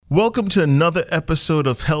Welcome to another episode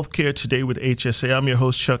of Healthcare Today with HSA. I'm your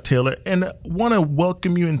host, Chuck Taylor, and I want to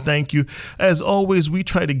welcome you and thank you. As always, we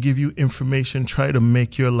try to give you information, try to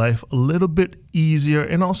make your life a little bit easier,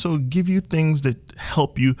 and also give you things that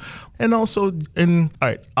help you. All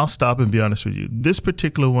right, I'll stop and be honest with you. This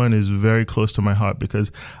particular one is very close to my heart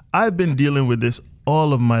because I've been dealing with this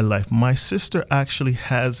all of my life. My sister actually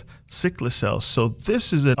has sickle cell, so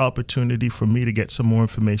this is an opportunity for me to get some more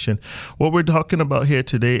information. What we're talking about here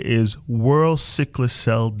today is World Sickle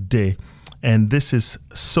Cell Day, and this is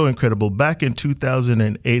so incredible. Back in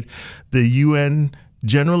 2008, the UN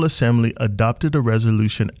General Assembly adopted the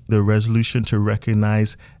resolution to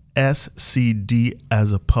recognize SCD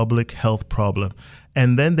as a public health problem.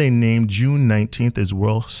 And then they named June 19th as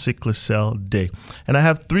World Sickle Cell Day. And I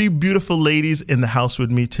have three beautiful ladies in the house with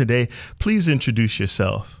me today. Please introduce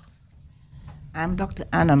yourself. I'm Dr.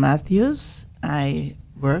 Anna Matthews. I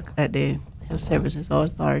work at the Health Services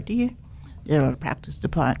Authority, General Practice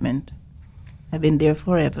Department. I've been there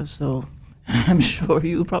forever, so I'm sure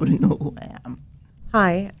you probably know who I am.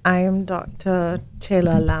 Hi, I am Dr.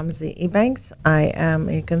 Chela Lamsee Ebanks. I am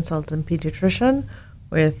a consultant pediatrician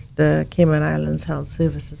with the Cayman Islands Health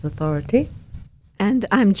Services Authority. And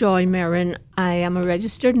I'm Joy Merren. I am a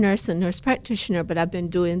registered nurse and nurse practitioner, but I've been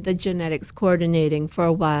doing the genetics coordinating for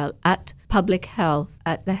a while at public health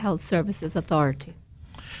at the Health Services Authority.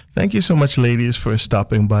 Thank you so much, ladies, for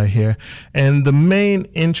stopping by here. And the main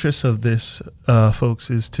interest of this, folks,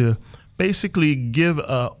 is to basically give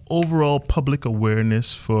overall public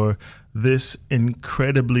awareness for this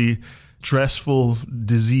incredibly stressful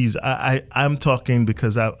disease. I'm talking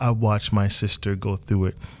because I watched my sister go through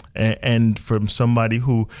it. And from somebody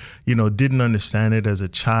who, didn't understand it as a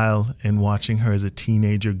child and watching her as a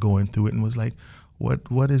teenager going through it and was like,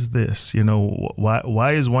 what is this?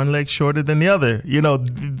 Why is one leg shorter than the other?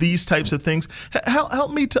 These types of things.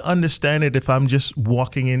 Help me to understand it if I'm just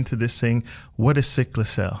walking into this saying, what is sickle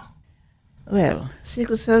cell? Well,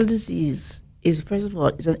 sickle cell disease is, first of all,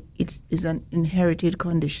 it is an inherited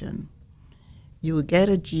condition. You get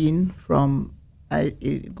a gene from,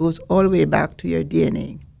 it goes all the way back to your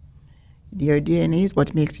DNA. Your DNA is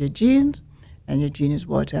what makes your genes, and your gene is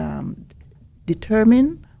what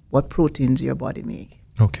determine what proteins your body make.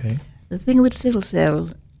 Okay. The thing with sickle cell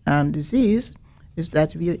disease is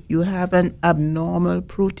that you have an abnormal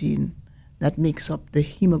protein that makes up the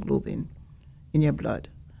hemoglobin in your blood.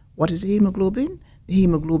 What is the hemoglobin? The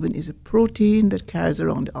hemoglobin is a protein that carries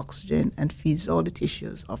around the oxygen and feeds all the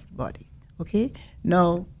tissues of the body. Okay?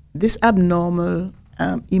 Now, this abnormal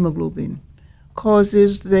hemoglobin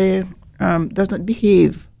does not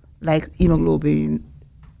behave like hemoglobin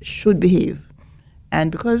should behave.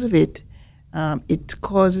 And because of it, it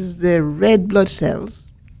causes the red blood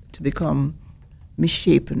cells to become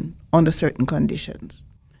misshapen under certain conditions.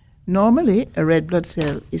 Normally, a red blood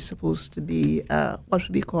cell is supposed to be what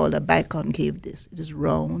we call a biconcave disc. It is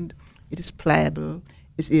round, it is pliable,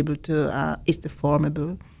 it's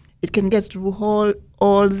deformable. It can get through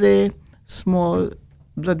all the small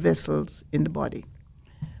blood vessels in the body.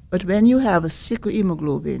 But when you have a sickle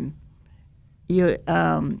hemoglobin, you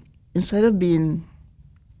instead of being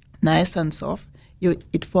nice and soft,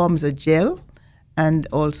 it forms a gel, and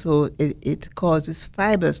also it causes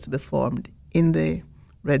fibers to be formed in the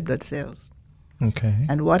red blood cells. Okay.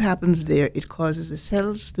 And what happens there, it causes the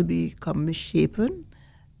cells to become misshapen,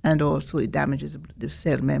 and also it damages the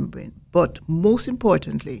cell membrane. But most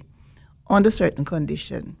importantly, under certain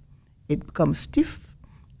condition, it becomes stiff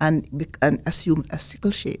and assume a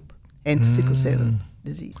sickle shape, hence sickle cell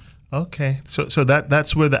disease. Okay, so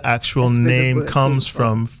that's where the actual name comes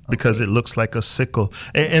from, because it looks like a sickle.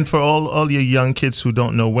 And for all your young kids who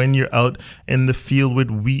don't know, when you're out in the field with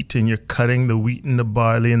wheat and you're cutting the wheat and the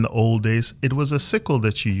barley in the old days, it was a sickle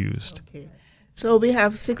that you used. Okay, so we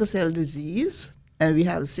have sickle cell disease and we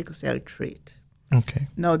have sickle cell trait. Okay.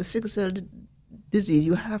 Now, the sickle cell disease,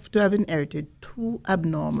 you have to have inherited two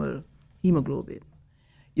abnormal hemoglobin.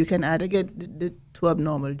 You can either get the two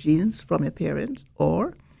abnormal genes from your parents,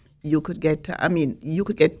 or you could get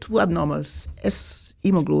two abnormal S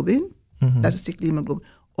hemoglobin, that's a sickle hemoglobin,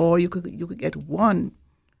 or you could get one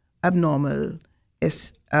abnormal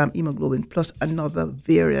S hemoglobin plus another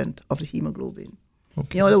variant of the hemoglobin.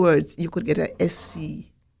 Okay. In other words, you could get a SC,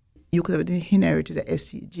 you could have inherited a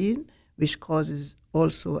SC gene, which causes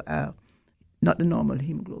also not the normal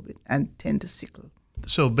hemoglobin and tend to sickle.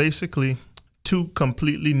 So basically, two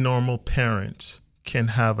completely normal parents can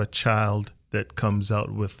have a child that comes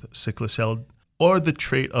out with sickle cell or the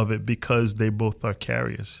trait of it because they both are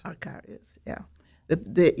carriers. Are carriers, yeah.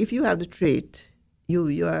 If you have the trait,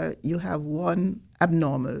 you have one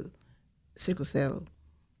abnormal sickle cell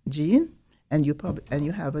gene, and you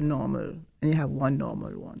have a normal, and you have one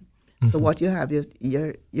normal one. So what you have is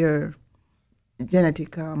your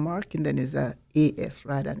genetic marking then is a AS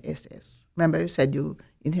rather than SS. Remember, you said you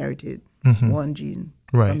inherited one gene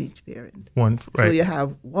from each parent. So you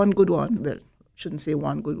have one good one. Well, shouldn't say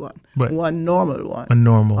one good one. But one normal one. A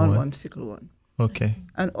normal one. One sickle one. Okay.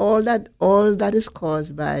 And all that is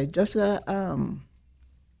caused by just a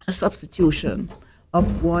substitution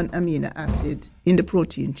of one amino acid in the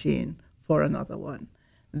protein chain for another one.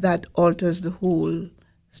 That alters the whole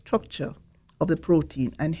structure of the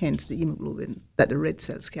protein and hence the hemoglobin that the red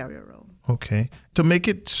cells carry around. Okay. To make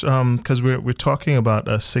it, because we're talking about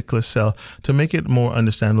a sickle cell, to make it more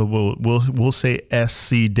understandable, we'll say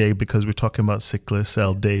SC Day because we're talking about sickle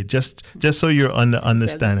cell day. Just so you're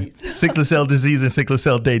understanding, sickle cell disease and sickle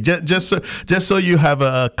cell day. Just so you have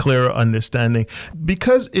a clearer understanding.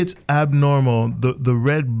 Because it's abnormal, the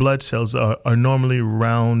red blood cells are normally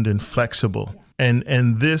round and flexible,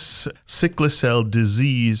 and this sickle cell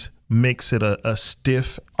disease makes it a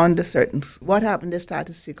stiff. Under certain, what happened? They start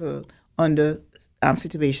to sickle under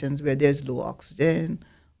situations where there's low oxygen,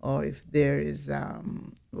 or if there is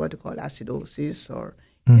what they call acidosis, or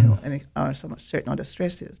or some certain other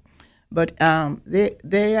stresses. But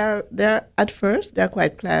they are at first they're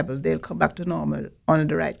quite pliable. They'll come back to normal under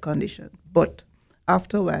the right condition. But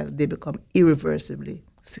after a while, they become irreversibly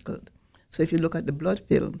sickled. So if you look at the blood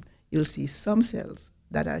film, you'll see some cells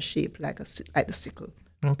that are shaped like the sickle.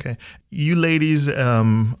 Okay. You ladies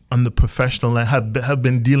on the professional line have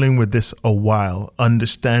been dealing with this a while,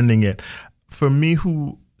 understanding it. For me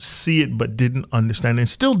who see it but didn't understand and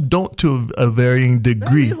still don't to a varying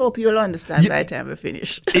degree. Well, we hope you'll understand by the time we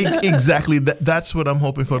finish. Exactly. That's what I'm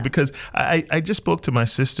hoping for, because I just spoke to my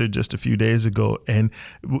sister just a few days ago, and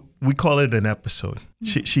we call it an episode.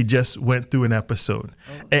 She just went through an episode.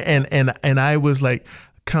 And I was like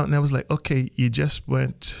counting. I was like, okay, you just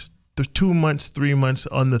went 2 months, 3 months,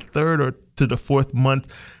 on the third or to the fourth month,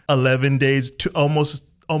 11 days to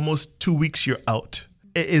almost 2 weeks, you're out.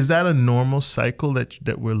 Is that a normal cycle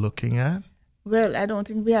that we're looking at? Well, I don't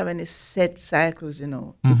think we have any set cycles,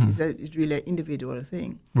 It's really an individual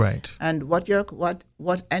thing. Right. And what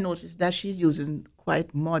I noticed that she's using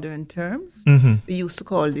quite modern terms. We used to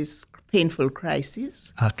call this painful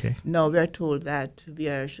crisis. Okay. Now we're told that we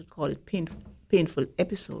should call it painful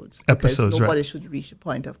episodes, because nobody should reach a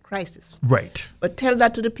point of crisis. Right. But tell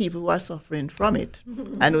that to the people who are suffering from it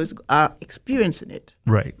and who are experiencing it.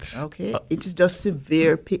 Right. Okay. It is just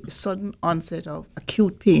severe, sudden onset of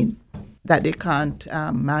acute pain that they can't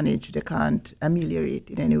manage, they can't ameliorate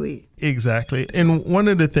in any way. Exactly. And one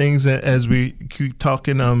of the things that, as we keep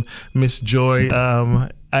talking, Miss Joy,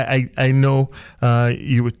 I know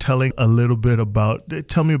you were telling a little bit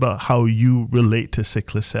tell me about how you relate to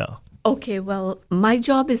sickle cell. Okay, well, my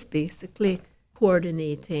job is basically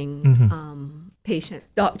coordinating patient.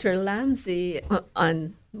 Dr. Lamsee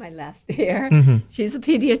on my left here, she's a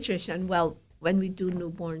pediatrician. Well, when we do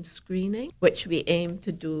newborn screening, which we aim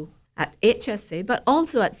to do at HSA, but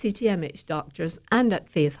also at CTMH doctors and at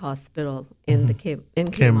Faith Hospital in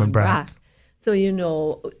Cayman-Brac. So,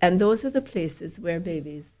 and those are the places where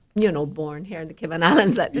babies, born here in the Cayman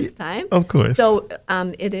Islands at this time. Of course. So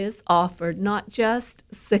it is offered not just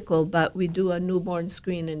sickle, but we do a newborn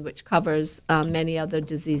screening, which covers many other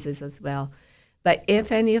diseases as well. But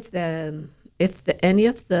if any of the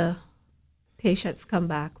patients come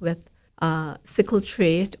back with sickle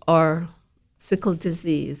trait or sickle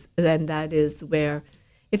disease, then that is where,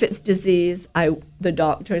 if it's disease, the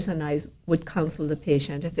doctors and I would counsel the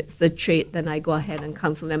patient. If it's the trait, then I go ahead and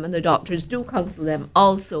counsel them, and the doctors do counsel them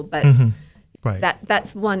also. But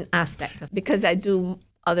that's one aspect of, because I do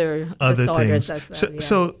other disorders things as well.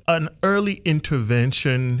 So an early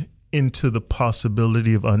intervention into the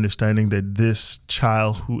possibility of understanding that this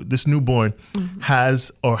newborn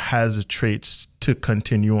has a trait to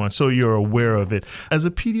continue on, so you're aware of it. As a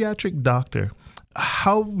pediatric doctor,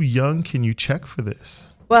 how young can you check for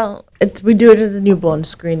this? Well, we do it at the newborn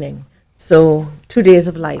screening. So 2 days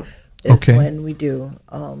of life is when we do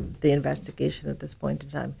the investigation at this point in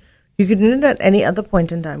time. You can do it at any other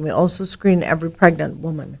point in time. We also screen every pregnant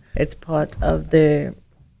woman. It's part of the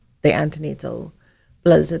antenatal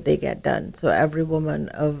bloods that they get done. So every woman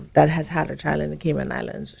that has had a child in the Cayman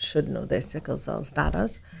Islands should know their sickle cell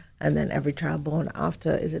status. And then every child born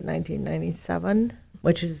after, 1997,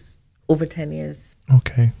 which is over 10 years.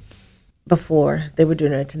 Okay. Before, they were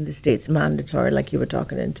doing it in the States mandatory, like you were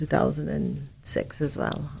talking in 2006 as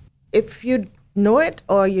well. If you know it,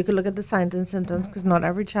 or you can look at the signs and symptoms, because not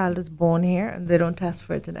every child is born here, and they don't test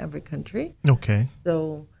for it in every country. Okay.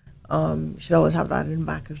 So You should always have that in the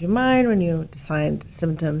back of your mind when you decide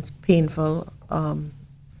symptoms, painful,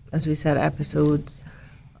 as we said, episodes.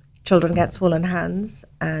 Children get swollen hands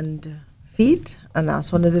and feet, and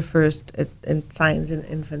that's one of the first signs in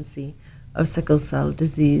infancy of sickle cell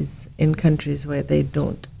disease in countries where they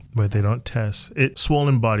don't test. It's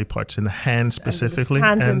swollen body parts in the hands specifically,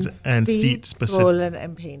 hands and feet specifically. Swollen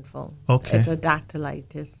and painful. Okay. It's a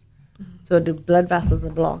dactylitis. So the blood vessels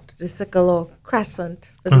are blocked. The sickle or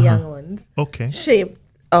crescent for the young ones. Okay. Shaped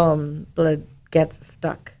blood gets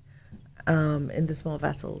stuck in the small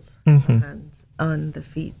vessels, the hands, on the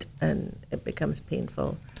feet, and it becomes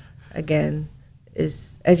painful. Again,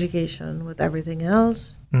 is education with everything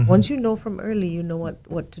else. Once you know from early, you know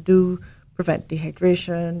what to do. Prevent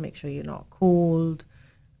dehydration, make sure you're not cold,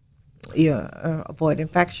 avoid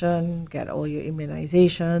infection, get all your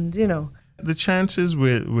immunizations, The chances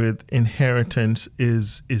with inheritance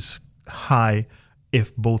is high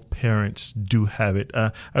if both parents do have it.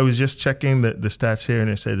 I was just checking the stats here, and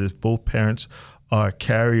it says if both parents are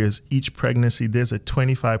carriers each pregnancy, there's a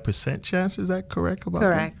 25% chance. Is that correct about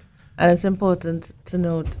Correct. that? And it's important to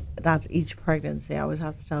note that's each pregnancy. I always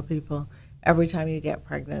have to tell people, every time you get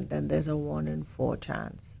pregnant, then there's a 1 in 4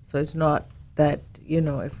 chance. So it's not that,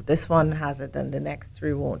 if this one has it, then the next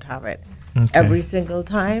 3 won't have it. Okay. Every single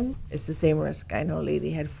time, it's the same risk. I know a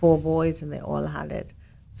lady had 4 boys, and they all had it.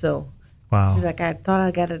 So wow. she's like, I thought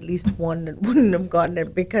I'd get at least one that wouldn't have gotten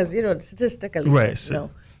it because, statistically, right. So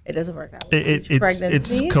it doesn't work that way. It's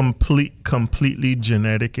completely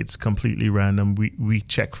genetic. It's completely random. We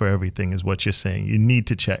check for everything is what you're saying. You need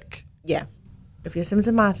to check. Yeah. If you're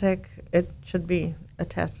symptomatic, it should be a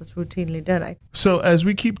test that's routinely done. So as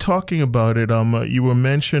we keep talking about it, you were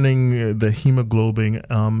mentioning the hemoglobin,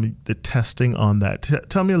 the testing on that.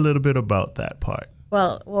 Tell me a little bit about that part.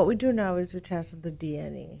 Well, what we do now is we test the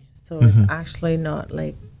DNA. So it's actually not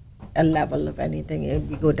like a level of anything.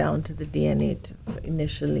 We go down to the DNA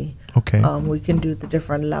initially. Okay. We can do the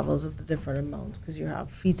different levels of the different amounts because you have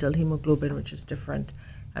fetal hemoglobin, which is different.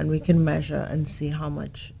 And we can measure and see how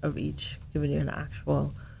much of each, giving you an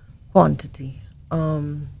actual quantity.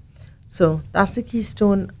 So that's the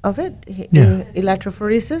keystone of it.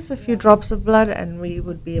 Electrophoresis, a few drops of blood, and we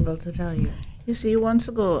would be able to tell you. You see, once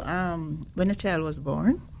ago, when a child was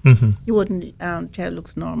born, you wouldn't, child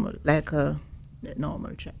looks normal, like a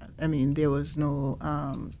normal child. I mean, there was no,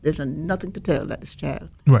 there's nothing to tell that this child.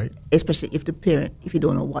 Right. Especially if if you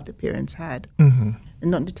don't know what the parents had. And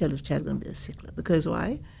nothing to tell if the child is going to be a sickler. Because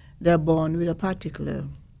why? They're born with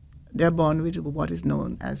what is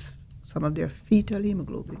known as some of their fetal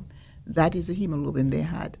hemoglobin. That is the hemoglobin they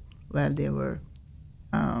had while they were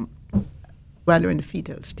in the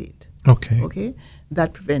fetal state. Okay.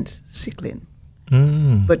 That prevents sickling.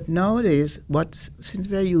 But nowadays, since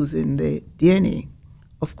we're using the DNA,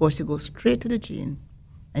 of course, you go straight to the gene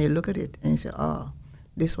and you look at it and you say,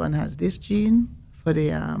 this one has this gene for the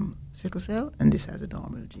sickle cell, and this has a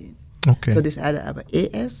normal gene. Okay. So this either have an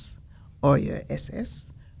AS or your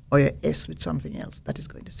SS or your S with something else that is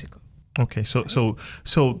going to sickle. Okay. So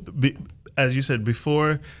as you said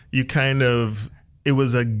before, it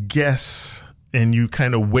was a guess. And you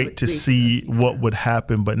kind of wait to see what would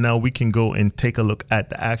happen. But now we can go and take a look at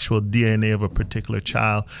the actual DNA of a particular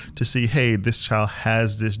child to see, hey, this child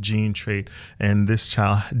has this gene trait and this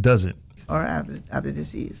child doesn't. Or have the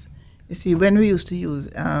disease. You see, when we used to use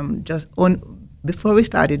before we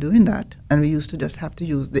started doing that, and we used to just have to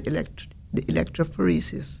use the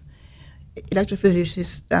electrophoresis.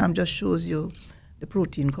 Electrophoresis just shows you the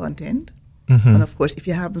protein content. And of course, if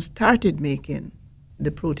you haven't started making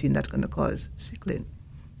the protein that's going to cause sickling,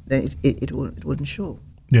 then it wouldn't show.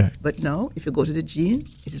 Yeah. But now, if you go to the gene,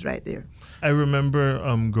 it is right there. I remember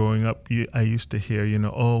growing up, I used to hear,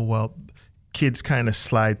 kids kind of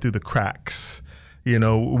slide through the cracks,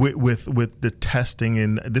 with the testing.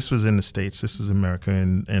 And this was in the States. This is America,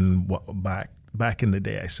 and back in the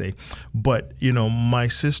day, I say. But my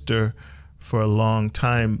sister, for a long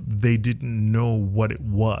time, they didn't know what it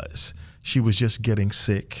was. She was just getting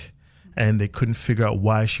sick. And they couldn't figure out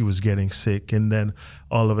why she was getting sick. And then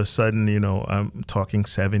all of a sudden, I'm talking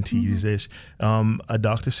 70s-ish, a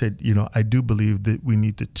doctor said, I do believe that we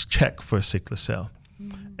need to check for sickle cell.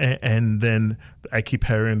 And then I keep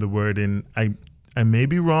hearing the word, and I may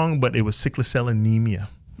be wrong, but it was sickle cell anemia.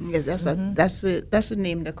 Yes, that's the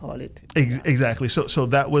name they call it. Exactly. So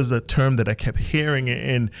that was a term that I kept hearing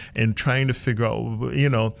and trying to figure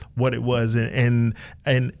out, what it was. And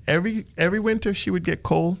every winter she would get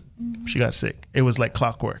cold. She got sick. It was like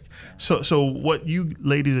clockwork. So what you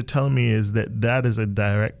ladies are telling me is that is a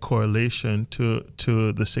direct correlation to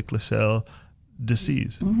the sickle cell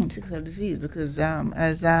disease. Sickle cell disease, because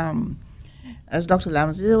as Dr.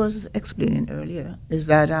 Lamsee was explaining earlier, is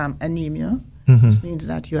that anemia. This means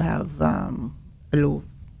that you have a low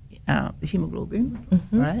hemoglobin,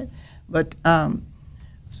 right? But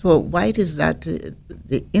so why it is that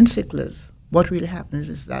in sicklers, what really happens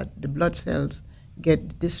is that the blood cells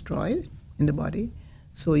get destroyed in the body,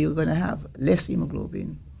 so you're going to have less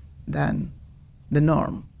hemoglobin than the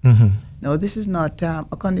norm. Now, this is not a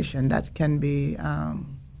condition that can be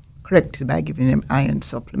corrected by giving them iron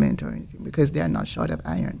supplement or anything, because they are not short of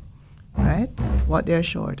iron, right? What they're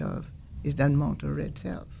short of is the amount of red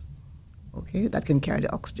cells, okay, that can carry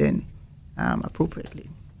the oxygen appropriately.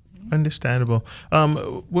 Understandable.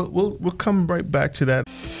 We'll come right back to that.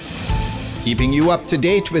 Keeping you up to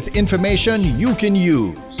date with information you can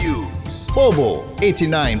use. Bobo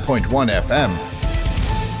 89.1 FM.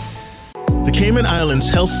 The Cayman Islands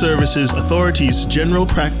Health Services Authority's general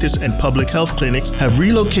practice and public health clinics have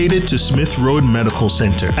relocated to Smith Road Medical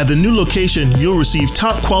Center. At the new location, you'll receive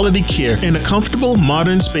top quality care in a comfortable,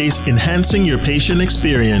 modern space, enhancing your patient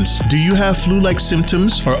experience. Do you have flu-like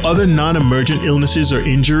symptoms or other non-emergent illnesses or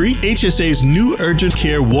injury? HSA's new urgent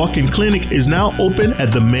care walk-in clinic is now open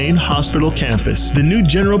at the main hospital campus. The new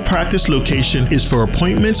general practice location is for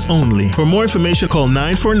appointments only. For more information, call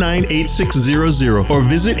 949-8600 or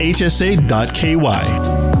visit hsa.ky.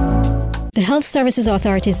 The Health Services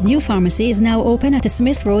Authority's new pharmacy is now open at the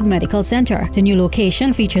Smith Road Medical Center. The new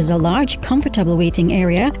location features a large, comfortable waiting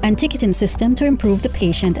area and ticketing system to improve the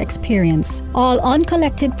patient experience. All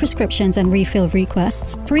uncollected prescriptions and refill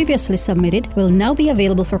requests previously submitted will now be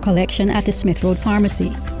available for collection at the Smith Road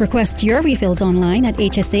Pharmacy. Request your refills online at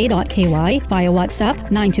hsa.ky via WhatsApp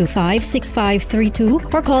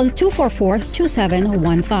 925-6532 or call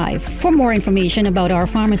 244-2715. For more information about our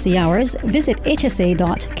pharmacy hours, visit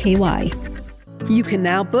hsa.ky. You can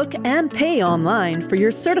now book and pay online for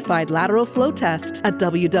your certified lateral flow test at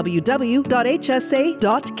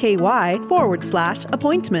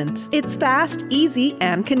www.hsa.ky/appointment. It's fast, easy,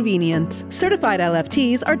 and convenient. Certified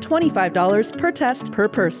LFTs are $25 per test per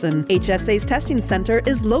person. HSA's testing center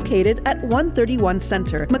is located at 131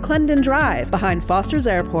 Center, McClendon Drive, behind Foster's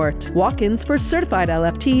Airport. Walk-ins for certified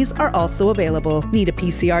LFTs are also available. Need a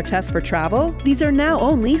PCR test for travel? These are now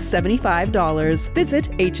only $75. Visit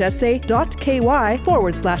hsa.ky/appointment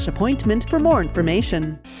for more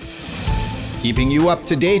information. Keeping you up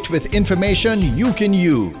to date with information you can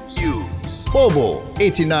use. Bobo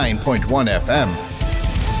 89.1 FM.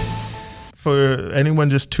 For anyone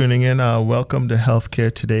just tuning in, welcome to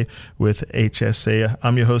Healthcare Today with HSA.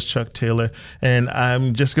 I'm your host, Chuck Taylor, and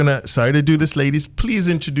I'm just sorry to do this, ladies. Please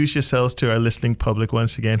introduce yourselves to our listening public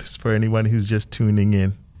once again for anyone who's just tuning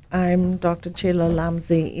in. I'm Dr. Chela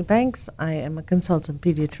Lamsee Ebanks. I am a consultant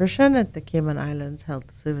pediatrician at the Cayman Islands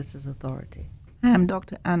Health Services Authority. I'm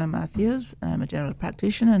Dr. Anna Matthews. I'm a general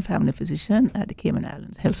practitioner and family physician at the Cayman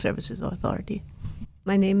Islands Health Services Authority.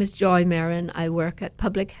 My name is Joy Merren. I work at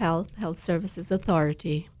Public Health Services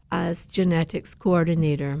Authority as genetics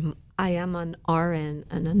coordinator. I am an RN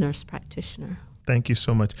and a nurse practitioner. Thank you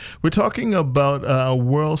so much. We're talking about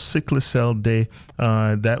World Sickle Cell Day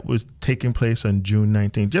that was taking place on June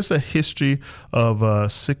 19th. Just a history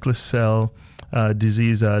of sickle cell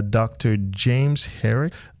disease. Dr. James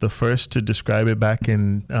Herrick, the first to describe it back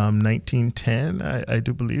in 1910, I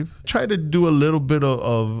do believe. Try to do a little bit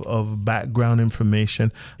of background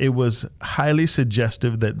information. It was highly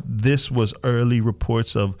suggestive that this was early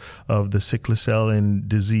reports of the sickle cell and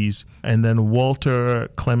disease. And then Walter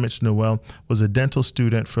Clements Noel was a dental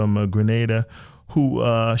student from Grenada who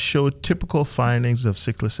showed typical findings of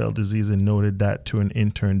sickle cell disease and noted that to an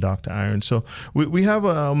intern, Dr. Iron. So we have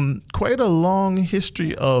quite a long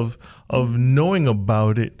history of knowing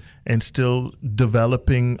about it and still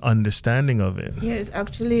developing understanding of it. Yes,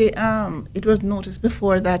 actually, it was noticed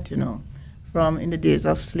before that, from in the days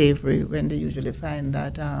of slavery, when they usually find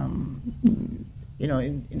that, in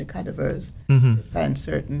the cadavers, they find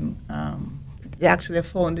certain, they actually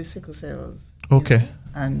found the sickle cells. Okay.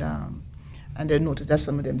 And they noticed that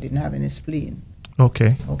some of them didn't have any spleen.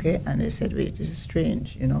 Okay. And they said, wait, this is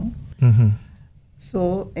strange,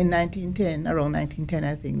 So in around 1910,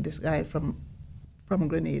 I think, this guy from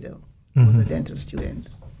Grenada, who was a dental student,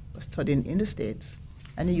 was studying in the States,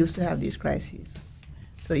 and he used to have these crises.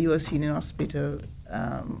 So he was seen in hospital,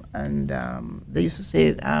 and they used to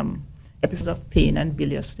say episodes of pain and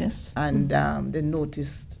biliousness, and they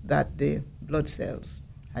noticed that the blood cells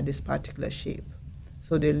had this particular shape.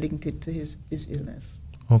 So they linked it to his illness.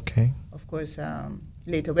 Okay. Of course,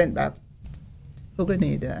 later went back to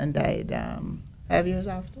Grenada and died 5 years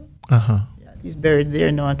after. Uh-huh. Yeah, he's buried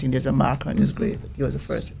there now. I think there's a mark on his grave. But he was the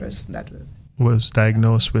first person that was. was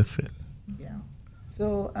diagnosed with it? Yeah.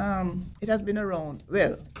 So it has been around.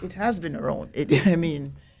 Well, it has been around. They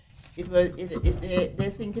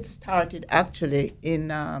think it started actually in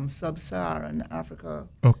sub-Saharan Africa.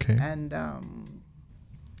 Okay. And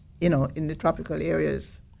in the tropical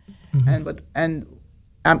areas,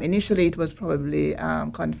 initially it was probably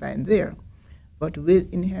confined there, but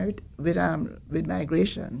with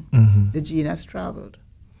migration, the gene has traveled.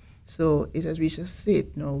 So it has reached a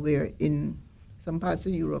state now where in some parts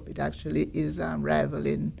of Europe it actually is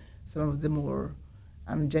rivaling some of the more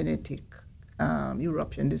genetic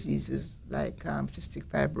European diseases like cystic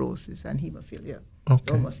fibrosis and hemophilia.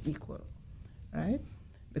 Okay. Almost equal, right?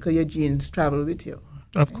 Because your genes travel with you.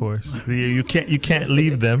 Of course, you can't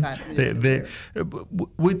leave them.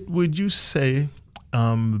 Would you say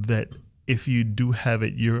that if you do have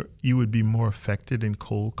it, you would be more affected in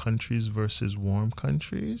cold countries versus warm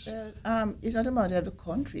countries? It's not a matter of the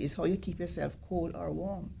country; it's how you keep yourself cold or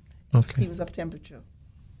warm. Okay. Extremes of temperature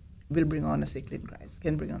will bring on a sickling crisis.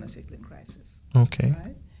 Can bring on a sickling crisis. Okay.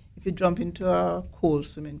 Right? If you jump into a cold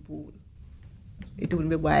swimming pool, it wouldn't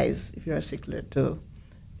be wise if you're a sickler to,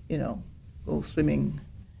 go swimming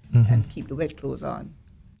and keep the wet clothes on.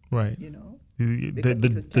 Right.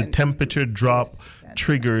 The temperature drop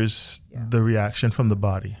triggers the reaction from the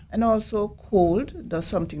body. And also cold does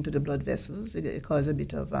something to the blood vessels. It causes a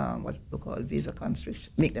bit of what we call vasoconstriction,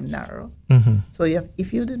 make them narrow. Mm-hmm. So if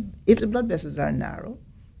the blood vessels are narrow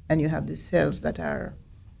and you have the cells that are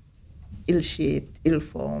ill-shaped,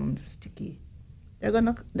 ill-formed, sticky, they're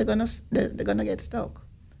gonna get stuck.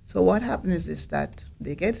 So what happens is that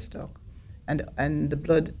they get stuck, and the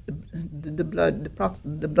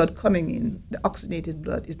blood coming in, the oxygenated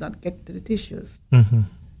blood, is not getting to the tissues. Mm-hmm.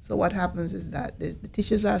 So what happens is that the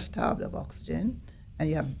tissues are starved of oxygen, and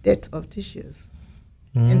you have death of tissues.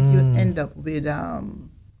 And so you end up with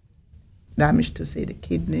damage to, say, the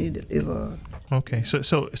kidney, the liver. Okay,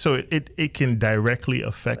 so it can directly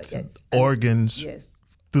affect organs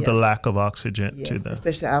through the lack of occlusion to them.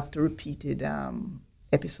 Especially after repeated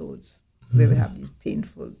episodes where we have these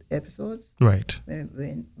painful episodes. Right.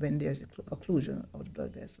 When there's occlusion of the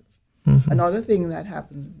blood vessels. Mm-hmm. Another thing that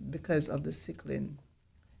happens because of the sickling,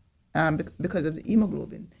 because of the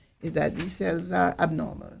hemoglobin, is that these cells are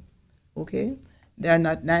abnormal. Okay, they are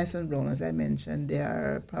not nice and brown, as I mentioned. They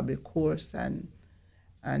are probably coarse and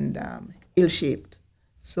ill-shaped.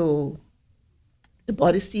 So the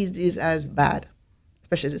body sees these as bad,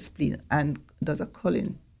 especially the spleen, and does a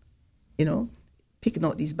culling, picking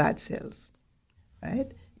out these bad cells,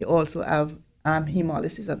 right? You also have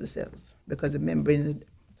hemolysis of the cells because the membrane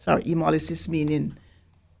hemolysis meaning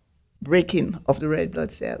breaking of the red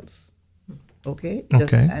blood cells, okay?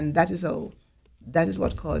 And that is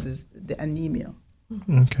what causes the anemia.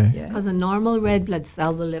 Okay. Because a normal red blood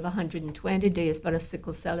cell will live 120 days, but a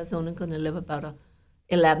sickle cell is only going to live about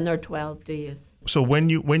 11 or 12 days. So when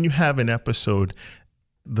you have an episode,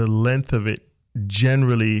 the length of it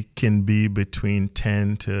generally can be between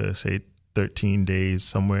 10 to, say, 13 days,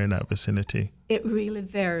 somewhere in that vicinity. It really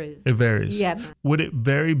varies. It varies. Yeah. Would it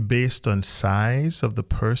vary based on size of the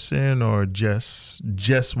person or just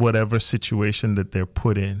whatever situation that they're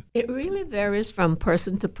put in? It really varies from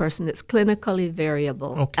person to person. It's clinically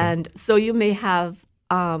variable. Okay. And so you may have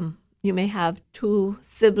two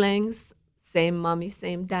siblings, same mommy,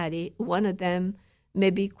 same daddy. One of them may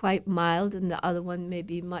be quite mild and the other one may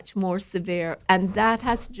be much more severe. And that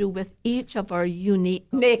has to do with each of our unique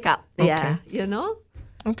makeup. Okay. Yeah,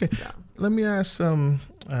 Okay. So. Let me ask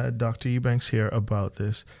Dr. Ebanks here about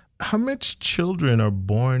this. How much children are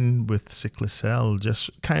born with sickle cell? Just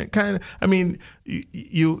kind of. I mean,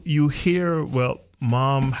 you hear, well,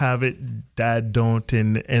 mom have it, dad don't,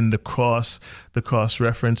 and the cross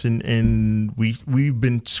reference, and we've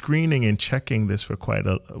been screening and checking this for quite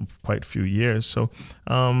a few years. So,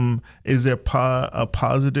 is there a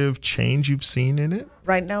positive change you've seen in it?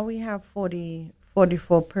 Right now, we have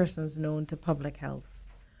 44 persons known to public health.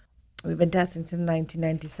 We've been testing since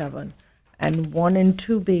 1997, and 1 in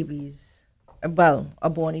 2 babies, are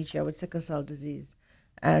born each year with sickle cell disease.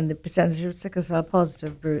 And the percentage of sickle cell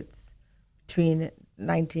positive births between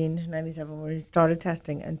 1997, when we started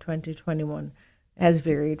testing, and 2021 has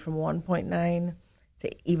varied from 1.9 to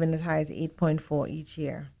even as high as 8.4 each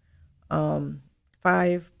year.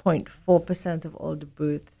 5.4% of all the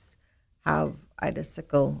births have either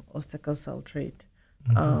sickle or sickle cell trait.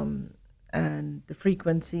 Mm-hmm. And the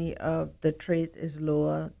frequency of the trait is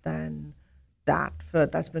lower than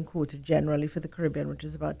that's been quoted generally for the Caribbean, which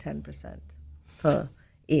is about 10% for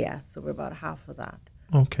AS, so we're about half of that.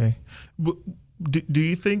 Okay. Do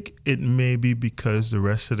you think it may be because the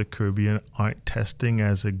rest of the Caribbean aren't testing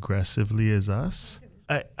as aggressively as us?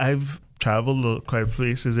 I've traveled quite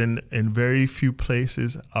places, and very few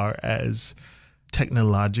places are as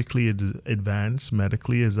technologically advanced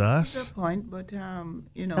medically as us. That's a point, but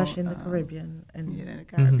especially in the Caribbean, and in the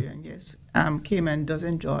Caribbean, yes, Cayman does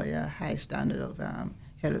enjoy a high standard of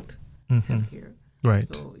healthcare.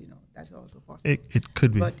 Right. So that's also possible. It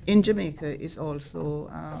could be. But in Jamaica, it's also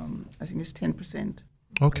I think it's 10%.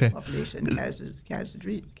 Okay. Of the population carries the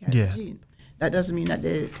gene. That doesn't mean that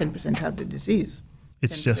the 10% have the disease.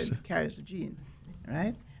 It's just carries the gene,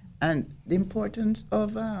 right? And the importance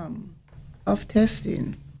of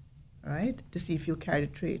testing, right, to see if you carry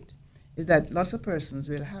the trait, is that lots of persons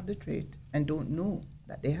will have the trait and don't know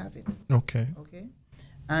that they have it. Okay. Okay.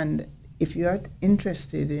 And if you are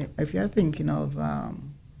interested, if you are thinking of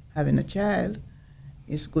having a child,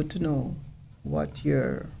 it's good to know what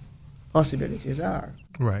your possibilities are.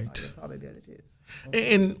 Right. Your probabilities.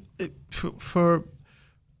 Okay.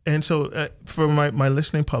 And so for my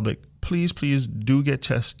listening public, please do get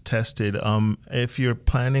tested. If you're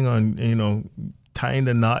planning on tying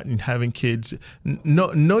the knot and having kids,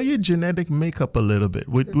 know your genetic makeup a little bit.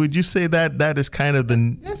 Would you say that is kind of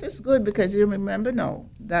the... Yes, it's good, because you remember now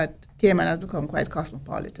that Cayman has become quite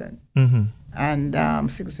cosmopolitan.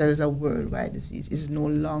 And sickle cell is a worldwide disease. It's no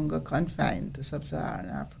longer confined to sub-Saharan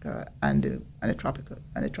Africa and the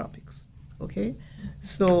tropics. Okay?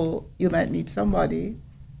 So you might meet somebody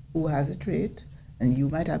who has a trait, and you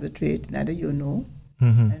might have the trait, neither you know,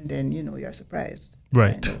 and then you're surprised.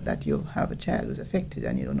 Right. That you have a child who's affected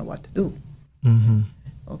and you don't know what to do.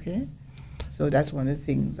 Okay? So that's one of the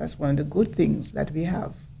things, that's one of the good things that we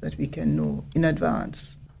have, that we can know in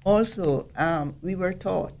advance. Also, we were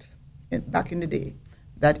taught back in the day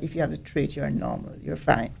that if you have the trait, you're normal, you're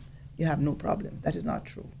fine, you have no problem. That is not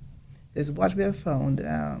true. Because what we have found,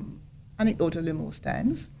 anecdotally most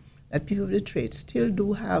times, that people with the trait still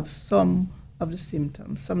do have some of the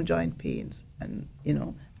symptoms, some joint pains, and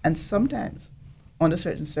and sometimes, under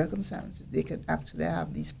certain circumstances, they can actually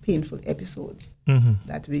have these painful episodes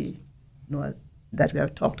that we know, that we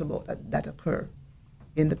have talked about, that occur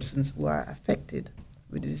in the persons who are affected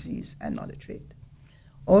with the disease and not the trait.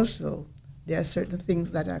 Also, there are certain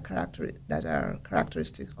things that are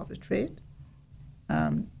characteristic of the trait.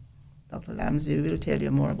 Dr. Lamsee will tell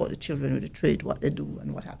you more about the children with the trait, what they do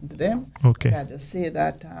and what happened to them. Okay. I'll just say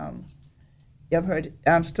that you have heard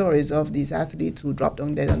stories of these athletes who dropped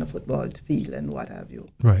down dead on the football field and what have you.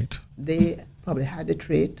 Right. They probably had the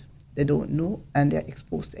trait, they don't know, and they're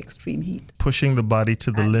exposed to extreme heat. Pushing the body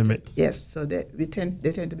to the limit. Yes, so they tend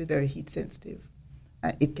to be very heat sensitive.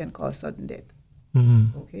 It can cause sudden death.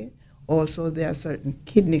 Okay. Also, there are certain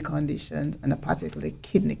kidney conditions, and particularly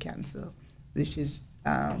kidney cancer, which is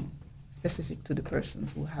specific to the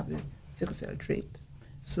persons who have the sickle cell trait.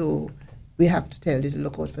 So we have to tell you to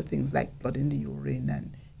look out for things like blood in the urine,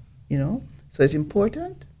 and so it's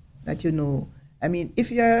important that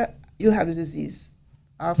if you have the disease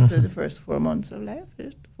after the first 4 months of life,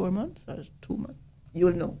 4 months or 2 months,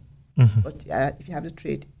 you'll know. But if you have the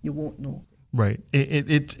trait, you won't know. Right.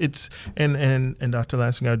 It's and Dr.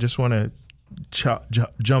 Lansing, I just want to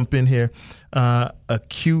jump in here.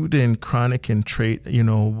 Acute and chronic and trait,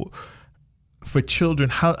 for children,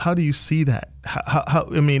 how do you see that? How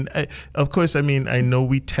of course, I know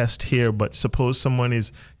we test here, but suppose someone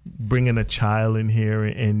is bringing a child in here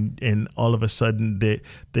and all of a sudden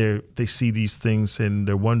they see these things and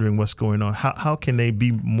they're wondering what's going on. How can they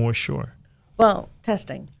be more sure? Well,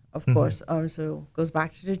 testing, of course. So goes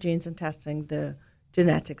back to the genes and testing, the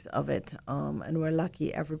genetics of it. And we're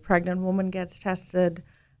lucky every pregnant woman gets tested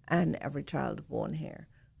and every child born here.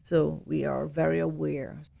 So we are very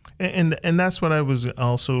aware. And that's what I was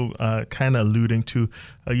also kind of alluding to.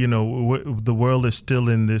 The world is still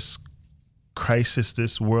in this crisis,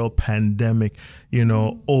 this world pandemic.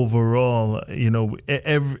 Overall,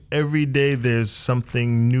 every day there's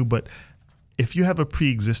something new. But if you have a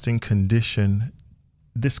pre-existing condition,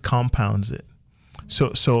 this compounds it. So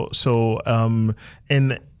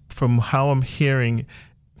and from how I'm hearing,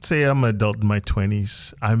 say I'm an adult in my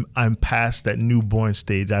 20s, I'm past that newborn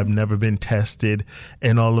stage. I've never been tested,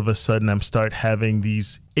 and all of a sudden I'm start having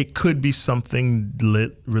these. It could be something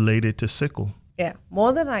related to sickle. Yeah,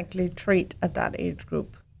 more than likely trait at that age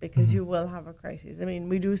group, because you will have a crisis.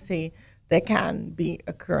 We do see there can be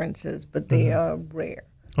occurrences, but they are rare.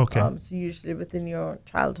 Okay. So usually within your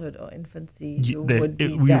childhood or infancy, you would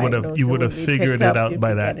have figured it out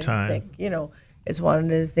by that time. Sick. It's one of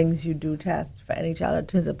the things you do test for any child that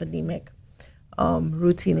turns up anemic.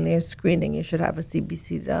 routinely screening, you should have a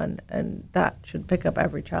CBC done, and that should pick up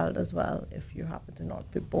every child as well if you happen to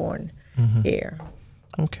not be born here.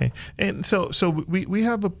 Okay. And so we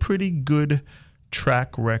have a pretty good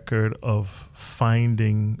track record of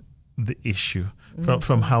finding the issue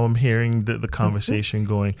from how I'm hearing the conversation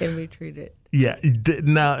going. Can we treat it? Yeah.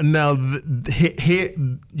 Here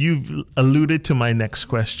you've alluded to my next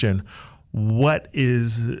question. What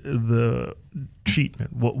is the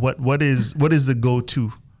treatment? What is the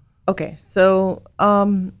go-to? Okay, so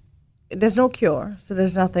there's no cure, so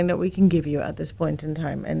there's nothing that we can give you at this point in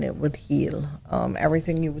time, and it would heal.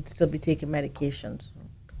 Everything, you would still be taking medications.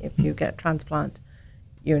 If you get transplant,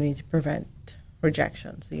 you need to prevent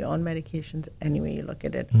rejection. So you're on medications anyway you look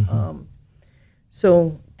at it.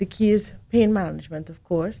 So the key is pain management, of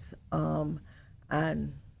course,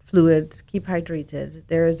 and fluids, keep hydrated.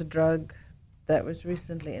 There is a drug that was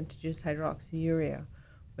recently introduced, hydroxyurea,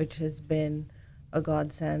 which has been a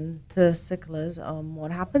godsend to sicklers.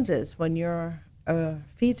 What happens is when you're a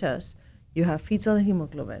fetus, you have fetal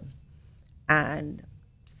hemoglobin. And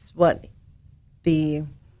what the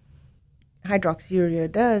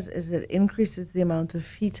hydroxyurea does is it increases the amount of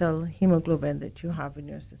fetal hemoglobin that you have in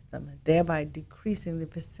your system, thereby decreasing the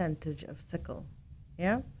percentage of sickle.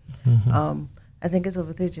 Yeah? I think it's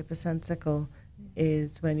over 30% sickle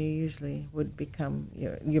is when you usually would become,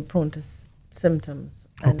 you're prone to symptoms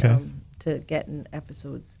and to getting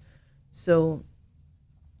episodes. So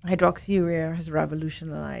hydroxyurea has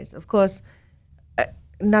revolutionized. Of course,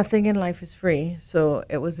 nothing in life is free, so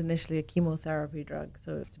it was initially a chemotherapy drug,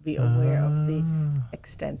 so to be aware of the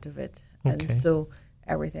extent of it. And so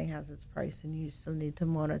everything has its price, and you still need to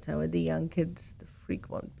monitor. With the young kids, the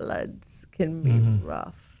frequent bloods can be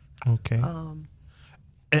rough. Okay.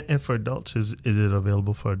 And for adults, is it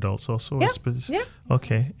available for adults also? Yeah.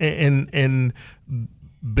 Okay. And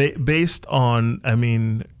based on, I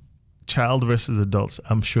mean, child versus adults,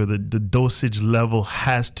 I'm sure that the dosage level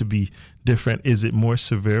has to be different. Is it more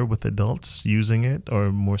severe with adults using it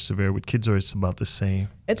or more severe with kids, or it's about the same?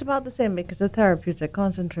 It's about the same because the therapeutic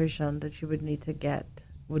concentration that you would need to get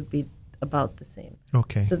would be about the same.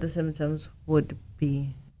 Okay. So the symptoms would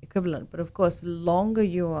be equivalent. But of course, the longer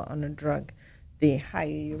you are on a drug, the higher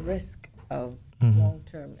your risk of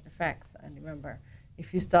long-term effects. And remember,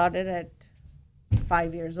 if you started at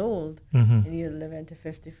 5 years old and you live into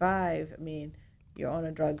 55, I mean, you're on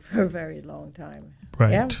a drug for a very long time.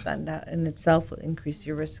 Right. Yeah? And that in itself will increase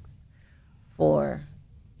your risks for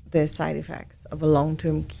the side effects of a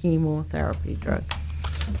long-term chemotherapy drug.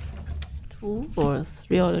 2 or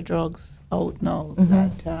 3 other drugs out now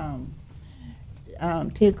that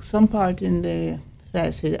take some part in the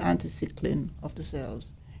anti-sickling of the cells.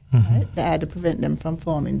 Right? They either prevent them from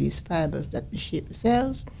forming these fibers that reshape the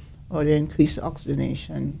cells, or they increase the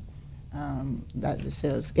oxygenation that the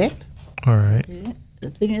cells get. All right. Okay? The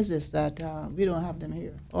thing is this, that we don't have them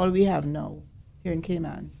here. All we have now here in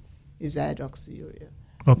Cayman is hydroxyurea.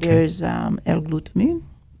 Okay. There's L-glutamine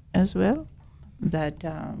as well that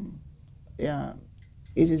it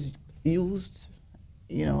is used.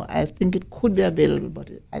 You know, I think it could be available, but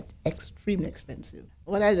it's extremely expensive.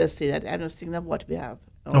 What I just say that I don't think that what we have.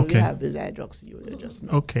 All we have is hydroxyurea just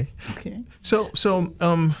now. Okay. So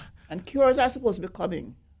and cures are supposed to be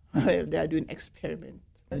coming. They are doing experiments.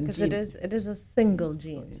 Because it is a single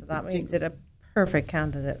gene, so that makes it a perfect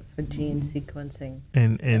candidate for gene sequencing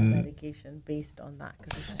and medication based on that.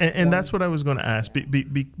 And that's what I was going to ask,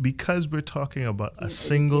 because we're talking about a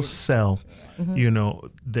single cell, you know,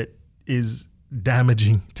 that is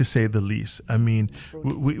damaging, to say the least. I mean,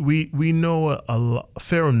 we know a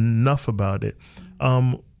fair enough about it.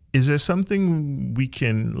 Is there something we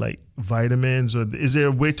can, like vitamins, or is there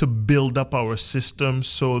a way to build up our system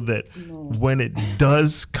so that when it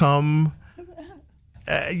does come,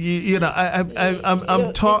 I'm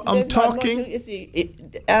talking. You see,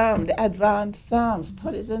 the advanced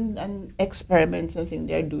studies and experiments and things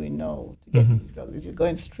they're doing now to get these drugs is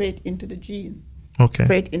going straight into the gene,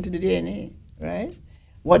 straight into the DNA, right?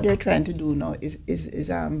 What they're trying to do now is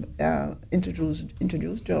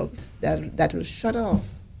introduce drugs that will shut off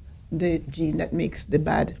the gene that makes the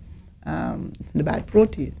bad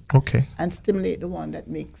protein, and stimulate the one that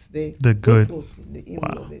makes the good protein, the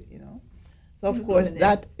hemoglobin. You know, so of course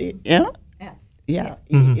that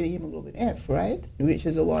hemoglobin F, right, which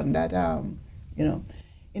is the one that you know.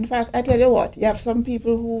 In fact, I tell you what, you have some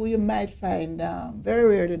people who you might find very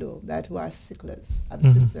rarely though that who are sicklers, have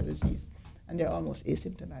sickle cell disease, and they're almost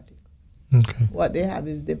asymptomatic. What they have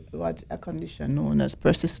is a condition known as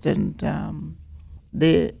persistent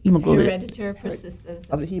the hemoglobin hereditary persistence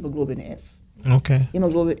of the hemoglobin F. Okay.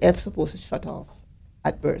 Hemoglobin F is supposed to shut off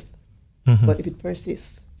at birth. But if it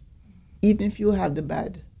persists, even if you have the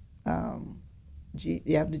bad gene,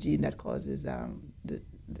 you have the gene that causes the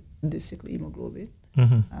sickle hemoglobin,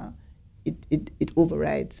 it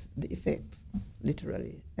overrides the effect,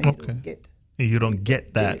 literally, and you don't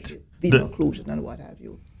get that venous occlusion and what have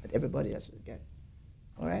you that everybody else will get.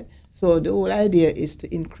 All right. So the whole idea is to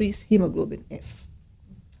increase hemoglobin F.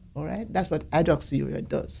 All right. That's what hydroxyurea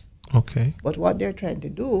does. Okay. But what they're trying to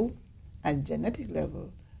do at genetic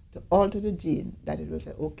level to alter the gene that it will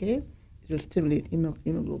say, okay, it will stimulate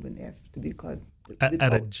hemoglobin F to be called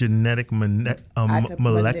at a genetic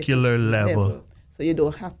molecular level. So you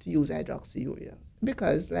don't have to use hydroxyurea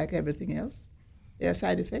because, like everything else, there are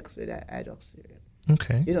side effects with hydroxyurea.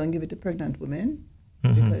 Okay. You don't give it to pregnant women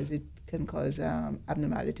because it can cause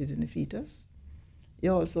abnormalities in the fetus.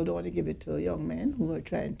 You also don't want to give it to young men who are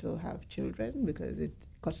trying to have children because it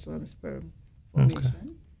cuts down sperm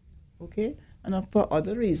formation. Okay? And for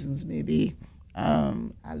other reasons, maybe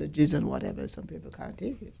allergies and whatever, some people can't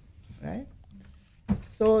take it, right?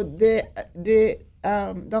 So the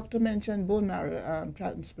doctor mentioned bone marrow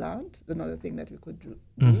transplant, another thing that we could do.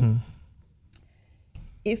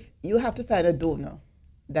 If you have to find a donor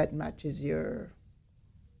that matches your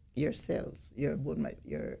cells, your bone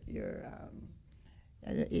marrow, your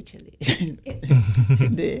HLA,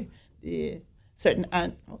 the certain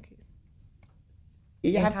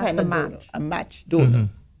you have to find a match donor,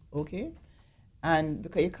 okay? And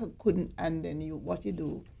because you couldn't, and then you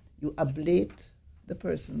ablate the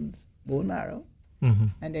person's bone marrow,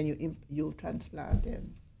 and then you transplant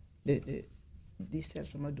them these cells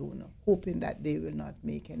from a donor, hoping that they will not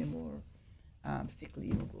make any more sickle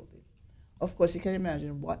hemoglobin. Of course, you can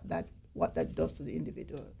imagine what that does to the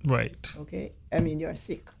individual. Right. Okay. I mean, you're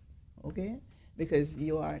sick. Okay, because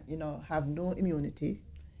you have no immunity.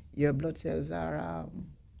 Your blood cells are,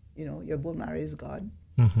 your bone marrow is gone,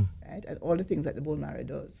 right? And all the things that the bone marrow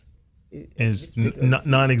does is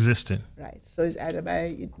non-existent. Right. So it's either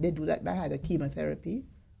they do that by either chemotherapy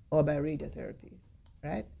or by radiotherapy,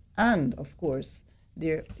 right? And of course,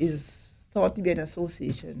 there is thought to be an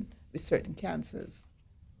association with certain cancers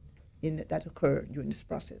that occur during this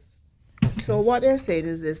process. Okay. So what they're saying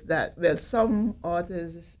is this, that, well, some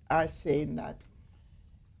authors are saying that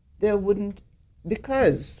there wouldn't,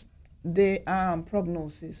 because the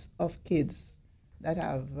prognosis of kids that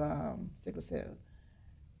have sickle cell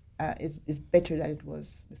is better than it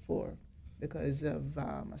was before because of,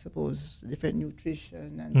 I suppose, different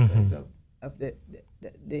nutrition and because of the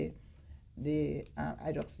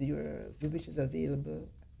hydroxyurea which is available,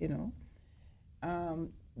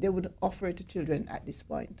 they would offer it to children at this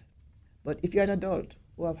point. But if you're an adult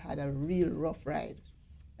who have had a real rough ride,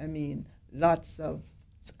 I mean, lots of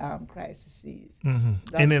crises,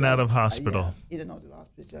 in and out of hospital, in and out of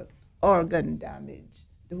hospital, organ damage,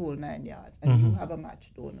 the whole 9 yards, and you have a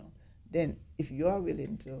match donor, then if you are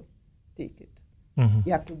willing to take it,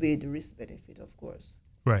 you have to weigh the risk benefit, of course.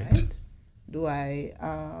 Right? Do I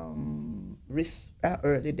risk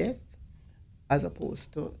early death as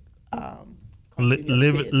opposed to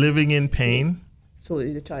living in pain? So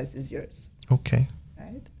the choice is yours. Okay.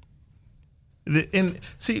 Right?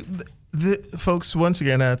 Folks, once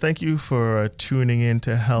again, thank you for tuning in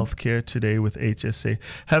to Healthcare Today with HSA,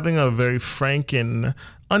 having a very frank and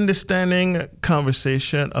understanding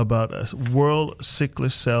conversation about a World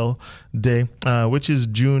Sickle Cell Day, which was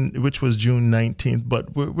June 19th,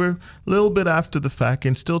 but we're a little bit after the fact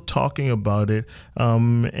and still talking about it,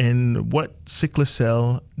 and what sickle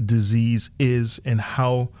cell disease is and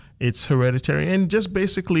how it's hereditary, and just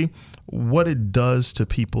basically what it does to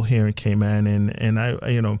people here in Cayman. And I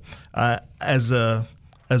as a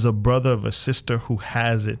brother of a sister who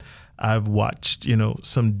has it, I've watched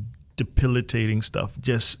some debilitating stuff,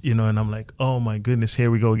 just and I'm like, oh my goodness,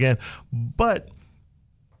 here we go again. But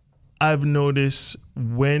I've noticed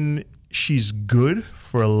when she's good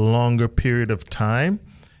for a longer period of time,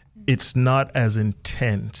 it's not as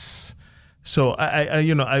intense. So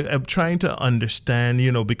I'm trying to understand,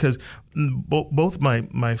 because both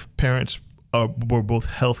my parents were both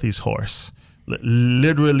healthy as horse,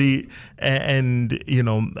 literally, and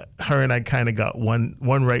her and I kind of got one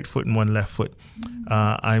right foot and one left foot.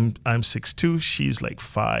 I'm 6'2", she's like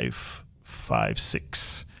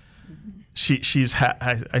 5'6". She's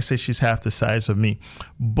I say she's half the size of me,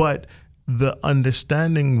 but the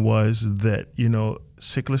understanding was that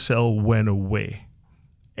sickle cell went away.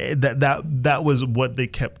 That was what they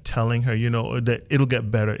kept telling her, that it'll get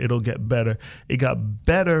better. It got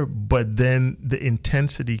better, but then the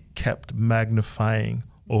intensity kept magnifying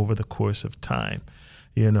over the course of time,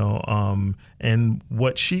 and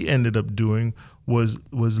what she ended up doing was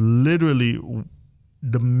literally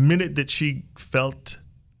the minute that she felt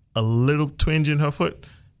a little twinge in her foot,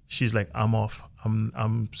 she's like, I'm off.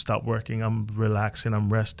 I'm stop working. I'm relaxing.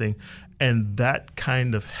 I'm resting. And that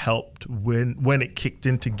kind of helped when it kicked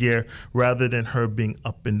into gear, rather than her being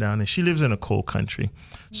up and down. And she lives in a cold country.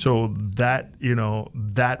 So that,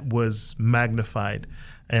 that was magnified.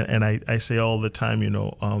 And I say all the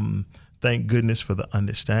time, thank goodness for the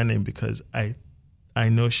understanding, because I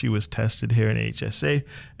know she was tested here in HSA,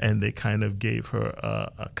 and they kind of gave her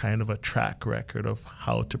a kind of a track record of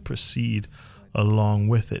how to proceed along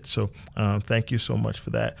with it. So thank you so much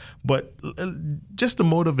for that. But just the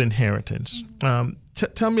mode of inheritance.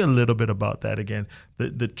 Tell me a little bit about that again,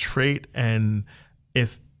 the trait. And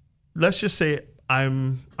if, let's just say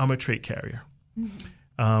I'm a trait carrier,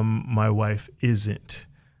 my wife isn't,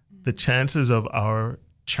 the chances of our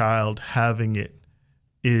child having it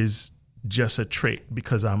is just a trait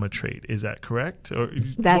because I'm a trait. Is that correct? Or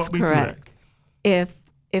that's correct.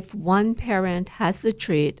 If one parent has the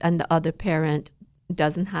trait and the other parent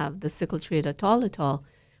doesn't have the sickle trait at all,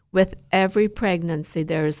 with every pregnancy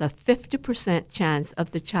there is a 50% chance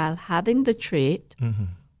of the child having the trait,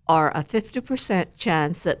 or a 50%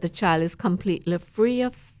 chance that the child is completely free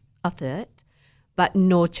of it, but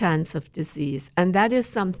no chance of disease. And that is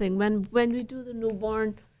something when we do the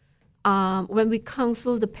newborn, when we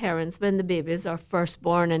counsel the parents when the babies are first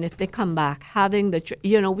born, and if they come back having the,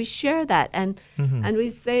 we share that, and we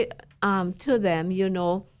say to them,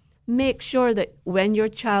 make sure that when your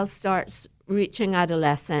child starts reaching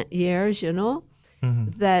adolescent years,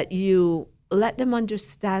 that you let them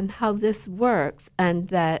understand how this works, and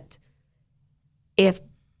that if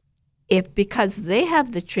because they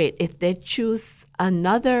have the trait, if they choose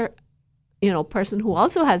another, person who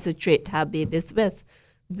also has the trait to have babies with,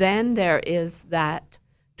 then there is that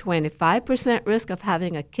 25% risk of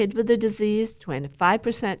having a kid with the disease,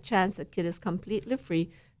 25% chance the kid is completely free,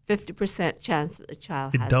 50% chance that the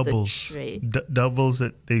child has the trait. Doubles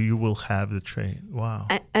that you will have the trait. Wow.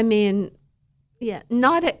 I mean, yeah,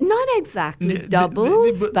 not exactly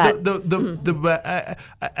doubles, but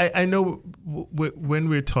I know when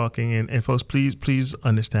we're talking, and folks, please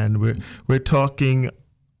understand, we're talking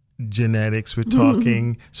genetics, we're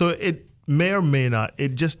talking, so it may or may not.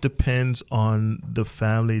 It just depends on the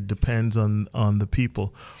family, depends on the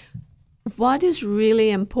people. What is really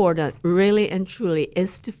important, really and truly,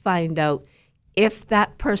 is to find out if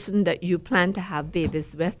that person that you plan to have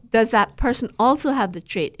babies with, does that person also have the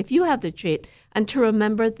trait? If you have the trait, and to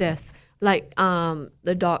remember this, like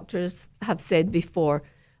the doctors have said before,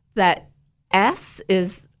 that S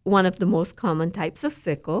is one of the most common types of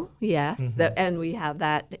sickle, yes, and we have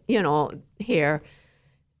that, here.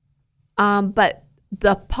 But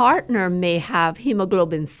the partner may have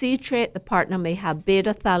hemoglobin C trait, the partner may have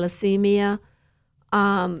beta thalassemia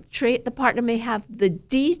trait, the partner may have the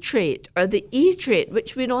D trait or the E trait,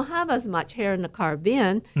 which we don't have as much here in the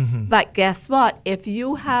Caribbean. But guess what? If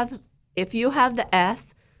you have the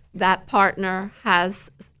S, that partner has,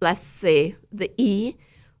 let's say, the E,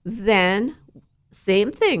 then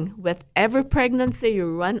same thing. With every pregnancy,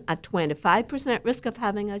 you run a 25% risk of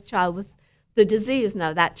having a child with the disease.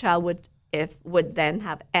 Now, that child would then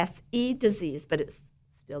have SE disease, but it's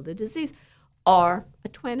still the disease, or a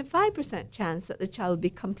 25% chance that the child would be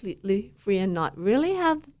completely free and not really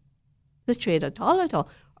have the trait at all,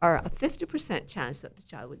 or a 50% chance that the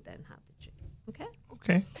child would then have the trait.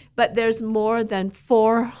 Okay. But there's more than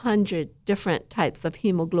 400 different types of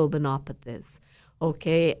hemoglobinopathies.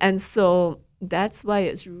 Okay, and so that's why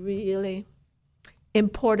it's really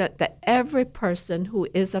important that every person who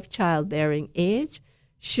is of childbearing age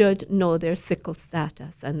should know their sickle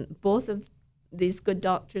status. And both of these good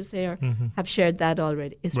doctors here have shared that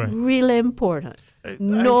already. It's really important.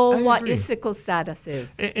 Know what your sickle status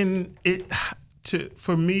is. And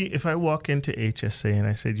for me, if I walk into HSA and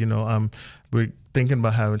I said, we're thinking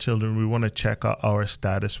about having children, we want to check out our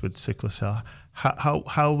status with sickle cell,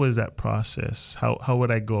 how was that process? How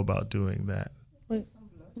would I go about doing that?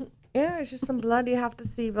 Yeah, it's just some blood you have to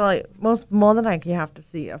see. Well, more than likely you have to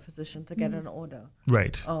see a physician to get an order.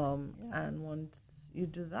 Right. And once you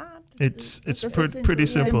do that, it's pretty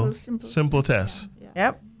simple. Simple test. Yeah.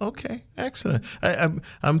 Yep. Okay, excellent.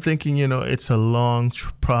 I'm thinking, it's a long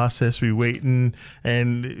process. We're waiting,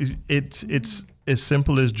 and it's as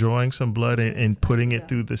simple as drawing some blood and putting it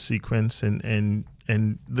through the sequence and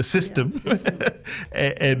the system,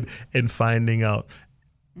 and finding out.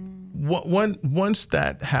 Once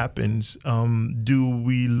that happens, do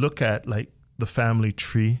we look at like the family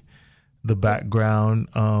tree, the background?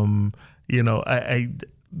 The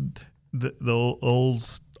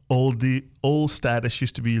old status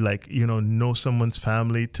used to be like, know someone's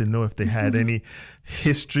family to know if they had any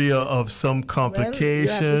history of some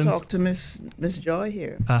complication. Well, you have to talk to Miss Joy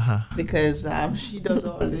here, because she does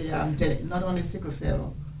all the not only sickle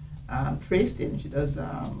cell tracing. She does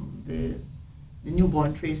the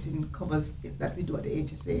newborn tracing covers that we do at the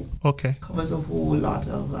HSA. Okay. Covers a whole lot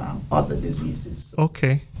of other diseases. So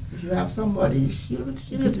okay. If you have somebody, she'll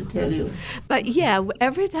be able to tell you. But yeah,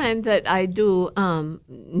 every time that I do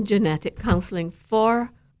genetic counseling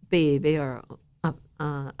for baby or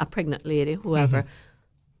a pregnant lady, whoever,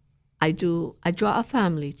 I draw a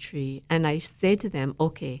family tree and I say to them,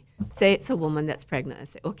 okay, say it's a woman that's pregnant. I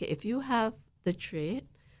say, okay, if you have the trait,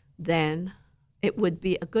 then it would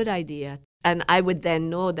be a good idea. And I would then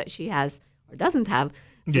know that she has or doesn't have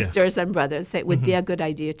sisters and brothers. So it would be a good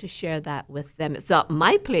idea to share that with them. It's not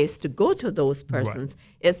my place to go to those persons.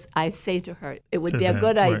 It's I say to her, it would be a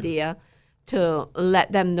good idea to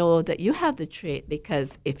let them know that you have the trait,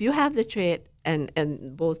 because if you have the trait and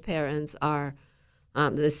both parents are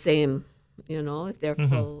the same, if they're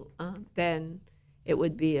full, then it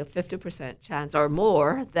would be a 50% chance or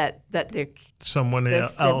more that their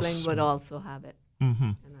sibling would also have it.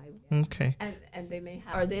 Okay. And they may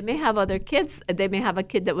have other kids. They may have a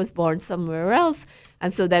kid that was born somewhere else.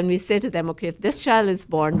 And so then we say to them, okay, if this child is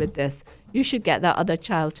born with this, you should get that other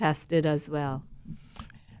child tested as well.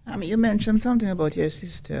 You mentioned something about your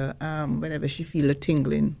sister. Whenever she feel a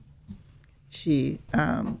tingling, she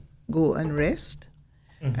go and rest.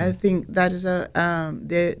 I think that is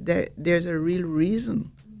there's a real reason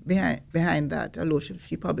behind that, although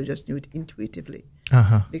she probably just knew it intuitively.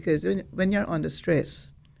 Because when you're under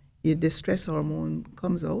stress, the stress hormone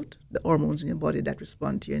comes out, the hormones in your body that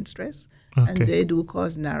respond to you in stress, and they do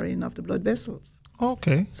cause narrowing of the blood vessels.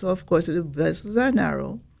 Okay. So, of course, if the vessels are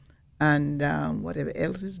narrow, and whatever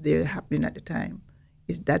else is there happening at the time,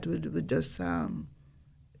 that would just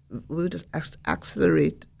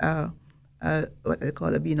accelerate what they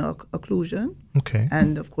call a venous occlusion. Okay.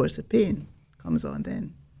 And, of course, the pain comes on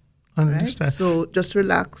then. I understand. Right? So just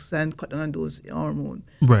relax and cut down on those hormones.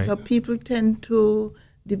 Right. So people tend to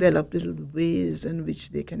develop little ways in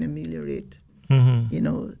which they can ameliorate,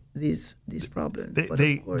 these problems.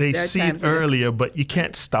 They see it earlier, but you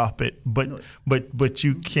can't stop it. But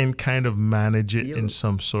you can kind of manage it in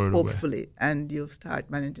some sort of way. Hopefully, and you'll start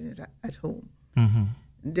managing it at home.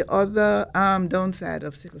 The other downside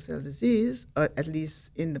of sickle cell disease, or at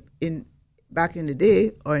least back in the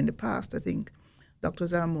day or in the past, I think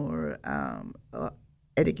doctors are more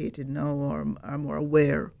educated now, or are more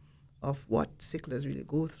aware of what sicklers really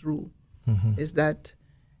go through, is that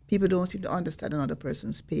people don't seem to understand another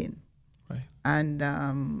person's pain. Right. And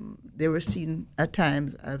they were seen at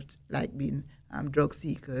times as like being drug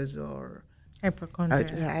seekers or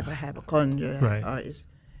hypochondria or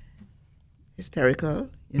hysterical,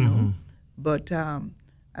 But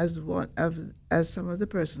as some of the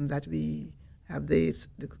persons that we have the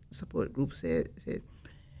support group said,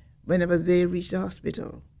 whenever they reach the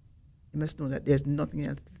hospital, you must know that there's nothing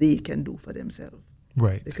else they can do for themselves.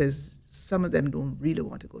 Right. Because some of them don't really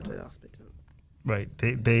want to go to the hospital. Right.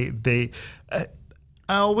 I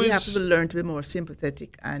always... We have to learn to be more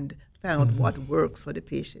sympathetic and find out what works for the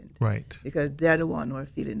patient. Right. Because they're the one who are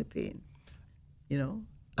feeling the pain.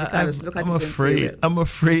 I'm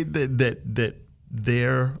afraid that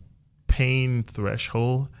their pain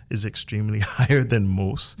threshold is extremely higher than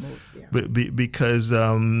most. Yeah. But because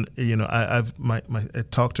I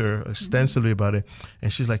talked to her extensively about it,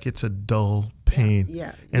 and she's like, it's a dull pain.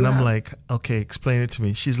 Yeah. And I'm like, okay, explain it to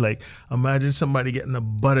me. She's like, imagine somebody getting a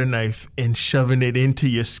butter knife and shoving it into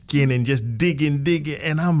your skin and just digging.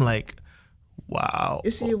 And I'm like, wow.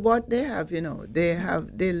 You see what they have,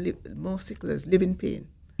 most sicklers live in pain.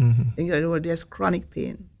 There's chronic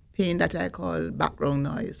pain that I call background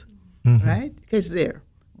noise. Right? It's there,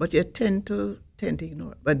 but you tend to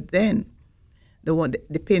ignore it. But then,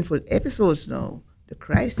 the painful episodes now, the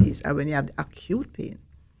crises, are when you have the acute pain,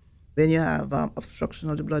 when you have obstruction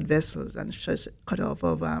of the blood vessels and cut off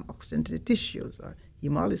of oxygen to the tissues, or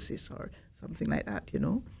hemolysis, or something like that.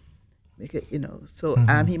 So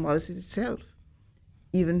hemolysis itself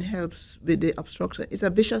even helps with the obstruction. It's a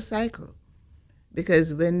vicious cycle,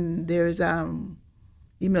 because when there's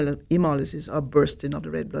hemolysis or bursting of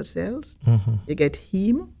the red blood cells, you get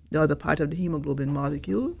heme, the other part of the hemoglobin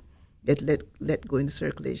molecule, get let go into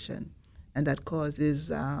circulation, and that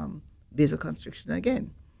causes vasoconstriction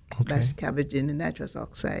again by scavenging the nitrous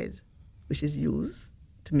oxide, which is used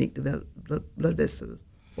to make the blood vessels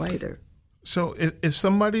wider. So if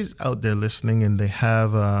somebody's out there listening and they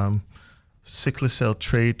have sickle cell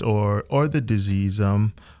trait or the disease,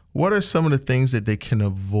 what are some of the things that they can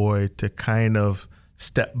avoid to kind of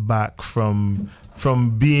step back from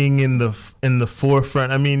being in the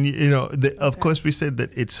forefront? I mean, of course we said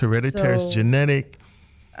that it's hereditary, it's genetic.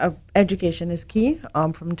 Education is key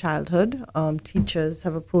from childhood. Teachers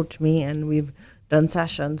have approached me, and we've done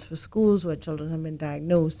sessions for schools where children have been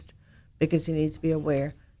diagnosed, because you need to be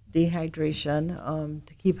aware. Dehydration,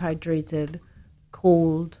 to keep hydrated,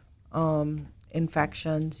 cold,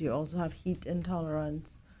 infections. You also have heat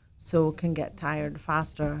intolerance, so can get tired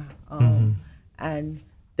faster. And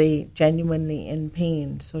they genuinely in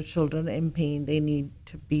pain. So children in pain, they need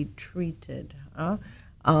to be treated.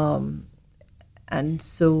 And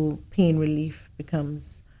so pain relief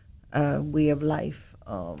becomes a way of life.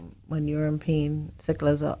 When you're in pain,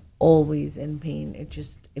 sicklers are always in pain. It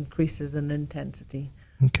just increases in intensity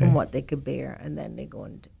from what they could bear, and then they go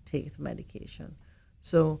and take the medication.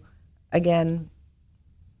 So again,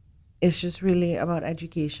 it's just really about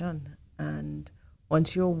education. And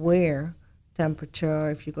once you're aware,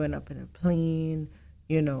 temperature, if you're going up in a plane,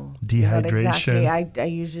 dehydration. I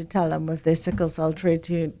usually tell them if they sickle cell trait,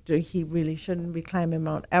 he really shouldn't be climbing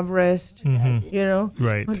Mount Everest,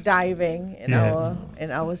 right, or diving in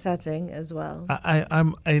our setting as well.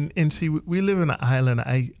 See, we live in an island.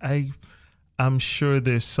 I'm sure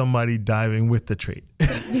there's somebody diving with the trait.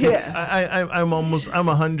 Yeah, I'm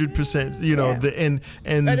 100%.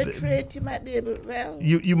 The trait you might be able. Well,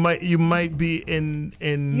 you might be in.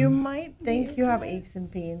 You might think you have aches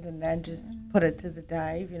and pains, and then just put it to the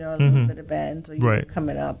dive. A little bit of bend, so you're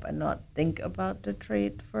coming up, and not think about the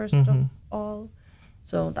trait first of all.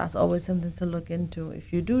 So that's always something to look into.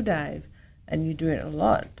 If you do dive, and you do it a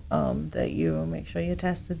lot, that you make sure you're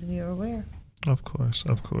tested and you're aware. Of course.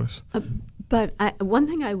 But one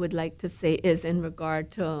thing I would like to say is in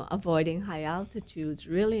regard to avoiding high altitudes,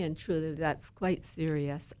 really and truly, that's quite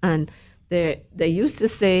serious. And they used to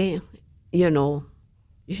say, you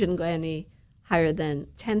shouldn't go any higher than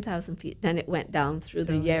 10,000 feet. Then it went down through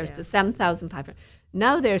the years to 7,500.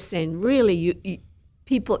 Now they're saying, really,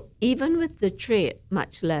 people, even with the trait,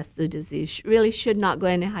 much less the disease, really should not go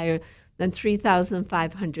any higher than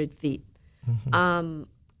 3,500 feet.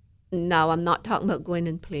 Now, I'm not talking about going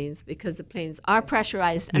in planes, because the planes are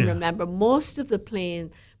pressurized. And remember, most of the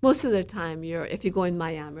time, if you go in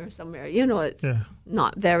Miami or somewhere, it's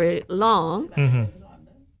not very long.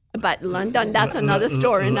 But London, that's another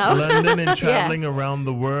story now. London and traveling around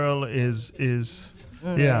the world is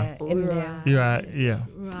India. Right.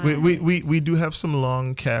 We do have some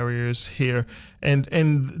long carriers here, and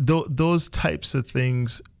those types of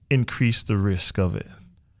things increase the risk of it,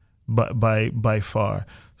 by far.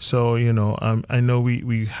 So, I know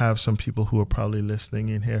we have some people who are probably listening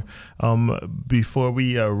in here. Before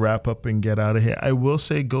we wrap up and get out of here, I will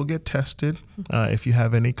say go get tested if you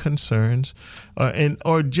have any concerns,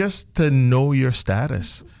 or just to know your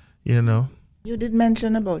status, You did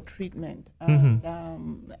mention about treatment. And,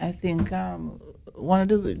 I think one of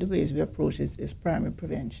the ways we approach it is primary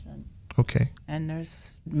prevention. Okay. And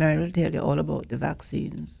Nurse Merren will tell you all about the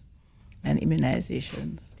vaccines and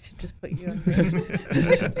immunizations. Should just put you on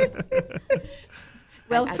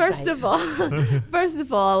Well, first of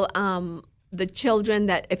all, the children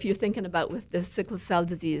that, if you're thinking about with the sickle cell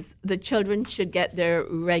disease, the children should get their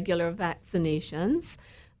regular vaccinations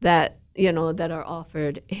that are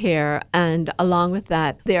offered here, and along with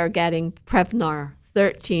that, they are getting Prevnar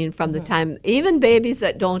 13 from the time, even babies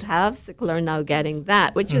that don't have sickle are now getting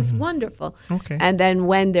that, which is wonderful. Okay. And then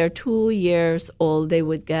when they're 2 years old, they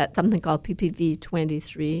would get something called PPV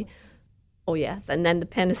 23. Oh, yes. And then the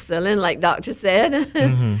penicillin, like Doctor said,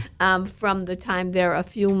 from the time they're a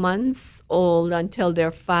few months old until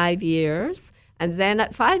they're 5 years. And then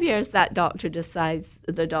at 5 years, that doctor decides,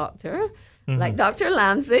 like Dr.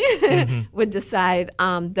 Lamsee, would decide,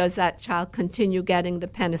 does that child continue getting the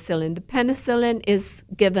penicillin? The penicillin is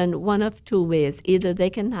given one of two ways. Either they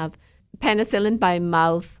can have penicillin by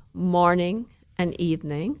mouth morning and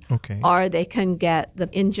evening, or they can get the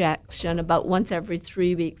injection about once every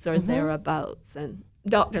 3 weeks or thereabouts. And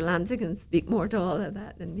Dr. Lamsee can speak more to all of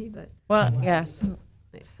that than me. But yes.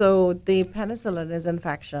 So the penicillin is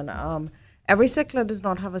infection. Every sickler does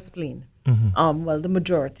not have a spleen. The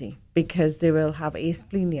majority, because they will have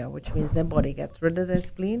asplenia, which means their body gets rid of their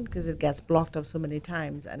spleen because it gets blocked up so many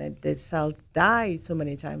times, and the cells die so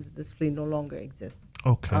many times that the spleen no longer exists.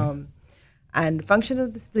 Okay. And function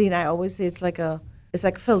of the spleen, I always say it's like a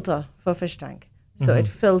filter for a fish tank. So it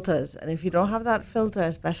filters, and if you don't have that filter,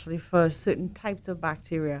 especially for certain types of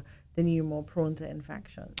bacteria, then you're more prone to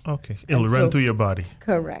infection. Okay, it'll run through your body.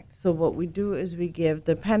 Correct. So what we do is we give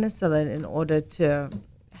the penicillin in order to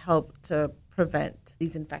help to prevent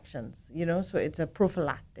these infections, so it's a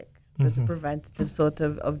prophylactic. So it's a preventative sort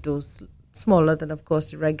of dose, smaller than, of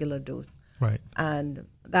course, the regular dose. Right. And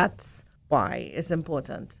that's why it's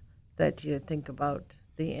important that you think about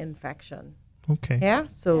the infection. Okay. Yeah,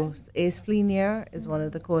 so asplenia is one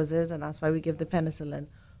of the causes, and that's why we give the penicillin.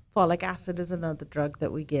 Folic acid is another drug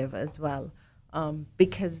that we give as well,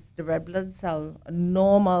 because the red blood cell, a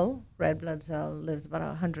normal red blood cell, lives about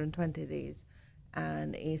 120 days,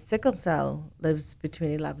 and a sickle cell lives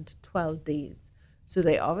between 11 to 12 days. So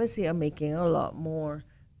they obviously are making a lot more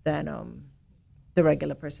than the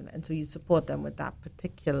regular person, and so you support them with that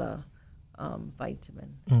particular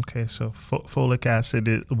vitamin. Okay, so folic acid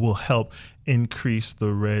will help increase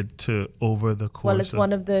the red to over the course. Well, it's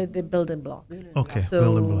one of the building blocks. Okay, so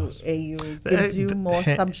building blocks. It gives you more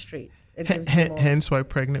substrate. It gives you more. Hence why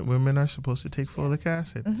pregnant women are supposed to take folic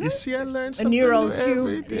acid. You see, I learned something. A neural new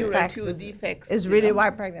tube every day. defects is really why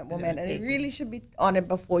pregnant women, and it really should be on it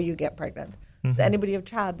before you get pregnant. So anybody of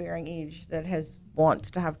childbearing age that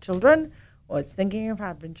wants to have children or is thinking of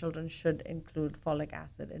having children should include folic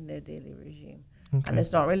acid in their daily regime. Okay. And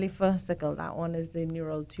it's not really for sickle. That one is the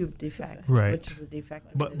neural tube defect, right? Which is a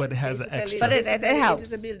defect. But it has an extra. But it helps. It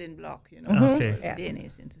is a building block, Okay.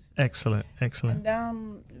 DNA synthesis. Excellent. And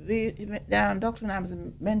Dr.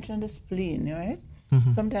 Nams mentioned the spleen, right?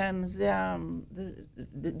 Sometimes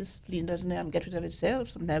the spleen doesn't get rid of itself.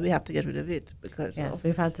 Sometimes we have to get rid of it because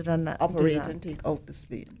we've had to operate and take out the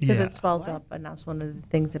spleen because it swells up, and that's one of the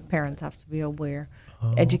things that parents have to be aware.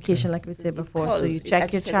 Education, like we said before, so you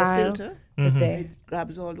check your child, it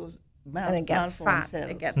grabs all those and it gets fat,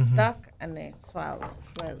 cells. it gets stuck, and it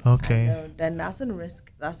swells. Okay, and, then that's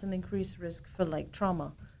an increased risk for like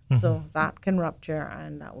trauma. So that can rupture,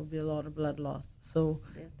 and that would be a lot of blood loss. So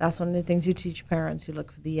that's one of the things you teach parents. You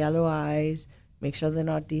look for the yellow eyes, make sure they're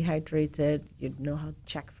not dehydrated. You know how to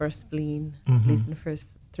check for a spleen, at least in the first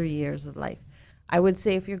 3 years of life. I would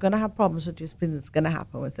say if you're going to have problems with your spleen, it's going to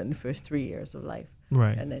happen within the first 3 years of life.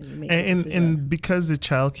 Right. And then you make and because the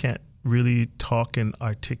child can't really talk and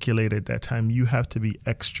articulate at that time, you have to be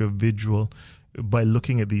extra vigilant by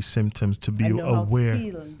looking at these symptoms to be aware. How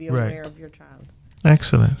to feel and be aware of your child.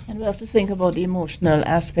 Excellent. And we have to think about the emotional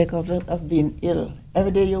aspect of being ill.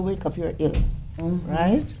 Every day you wake up, you're ill,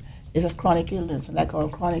 right? It's a chronic illness. Like our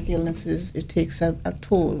chronic illnesses, it takes a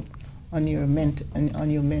toll on you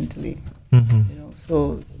mentally.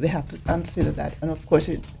 So we have to consider that. And of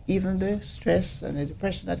course, even the stress and the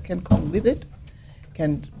depression that can come with it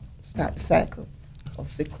can start the cycle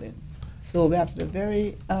of sickling. So we have to be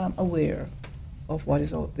very aware of what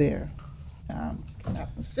is out there.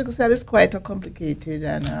 Sickle cell is quite a complicated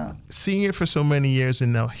and seeing it for so many years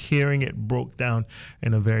and now hearing it broke down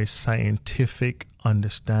in a very scientific,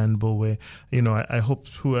 understandable way. I hope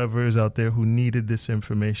whoever is out there who needed this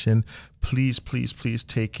information, please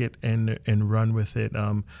take it and run with it.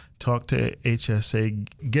 Talk to HSA,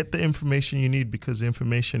 get the information you need because the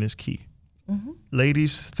information is key.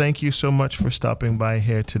 Ladies, thank you so much for stopping by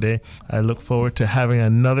here today. I look forward to having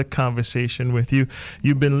another conversation with you.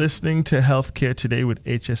 You've been listening to Healthcare Today with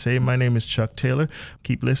HSA. My name is Chuck Taylor.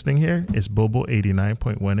 Keep listening here. It's Bobo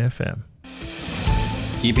 89.1 FM.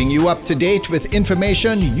 Keeping you up to date with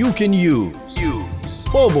information you can use.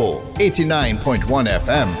 Bobo 89.1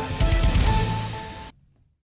 FM.